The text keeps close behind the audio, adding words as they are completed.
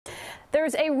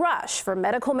There's a rush for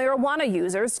medical marijuana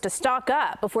users to stock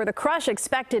up before the crush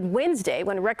expected Wednesday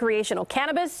when recreational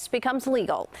cannabis becomes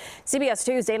legal. CBS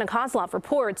 2's Dana Kozlov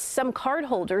reports some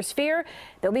cardholders fear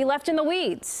they'll be left in the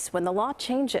weeds when the law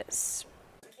changes.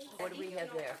 What do we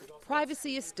have there?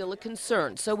 Privacy is still a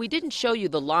concern, so we didn't show you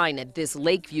the line at this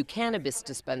Lakeview cannabis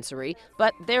dispensary,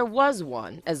 but there was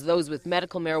one as those with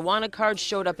medical marijuana cards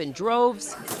showed up in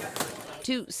droves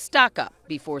to stock up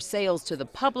before sales to the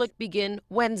public begin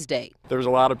Wednesday. There's a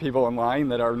lot of people in line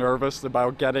that are nervous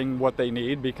about getting what they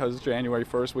need because January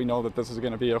 1st we know that this is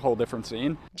going to be a whole different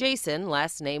scene. Jason,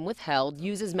 last name withheld,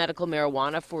 uses medical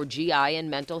marijuana for GI and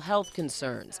mental health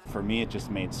concerns. For me, it just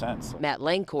made sense. Matt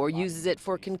Lankor uses it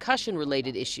for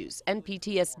concussion-related issues and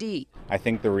PTSD. I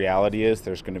think the reality is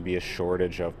there's going to be a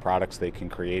shortage of products they can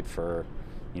create for,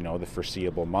 the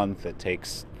foreseeable month. It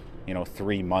takes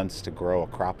 3 months to grow a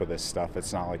crop of this stuff.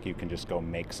 It's not like you can just go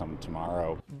make some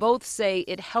tomorrow. Both say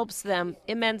it helps them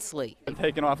immensely. They're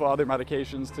taking off all their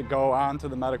medications to go on to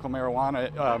the medical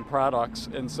marijuana products,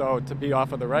 and so to be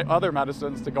off of the other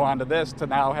medicines to go on to this, to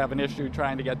now have an issue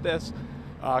trying to get this,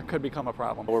 could become a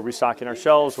problem. We're restocking our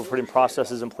shelves, we're putting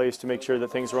processes in place to make sure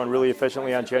that things run really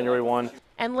efficiently on January 1.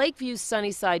 And Lakeview's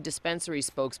Sunnyside dispensary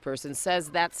spokesperson says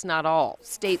that's not all.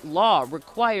 State law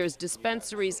requires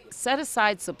dispensaries set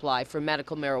aside supply for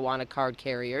medical marijuana card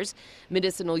carriers.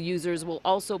 Medicinal users will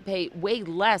also pay way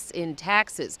less in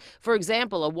taxes. For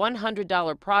example, a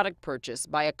 $100 product purchase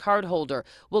by a cardholder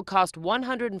will cost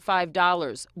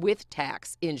 $105 with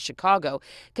tax in Chicago,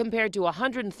 compared to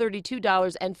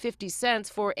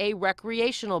 $132.50 for a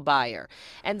recreational buyer.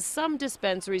 And some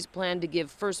dispensaries plan to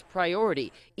give first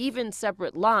priority, even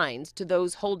separate lines, to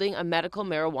those holding a medical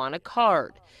marijuana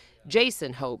card.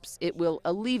 Jason hopes it will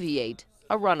alleviate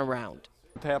a runaround.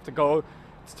 To have to go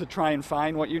to try and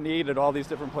find what you need at all these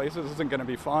different places isn't going to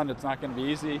be fun. It's not going to be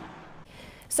easy.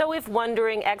 So if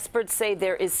wondering, experts say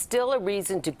there is still a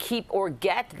reason to keep or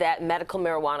get that medical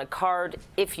marijuana card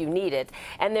if you need it.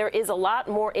 And there is a lot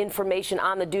more information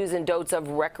on the do's and don'ts of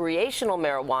recreational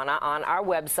marijuana on our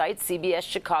website,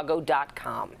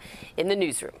 cbschicago.com. In the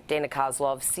newsroom, Dana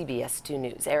Kozlov, CBS 2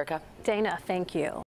 News. Erica? Dana, thank you.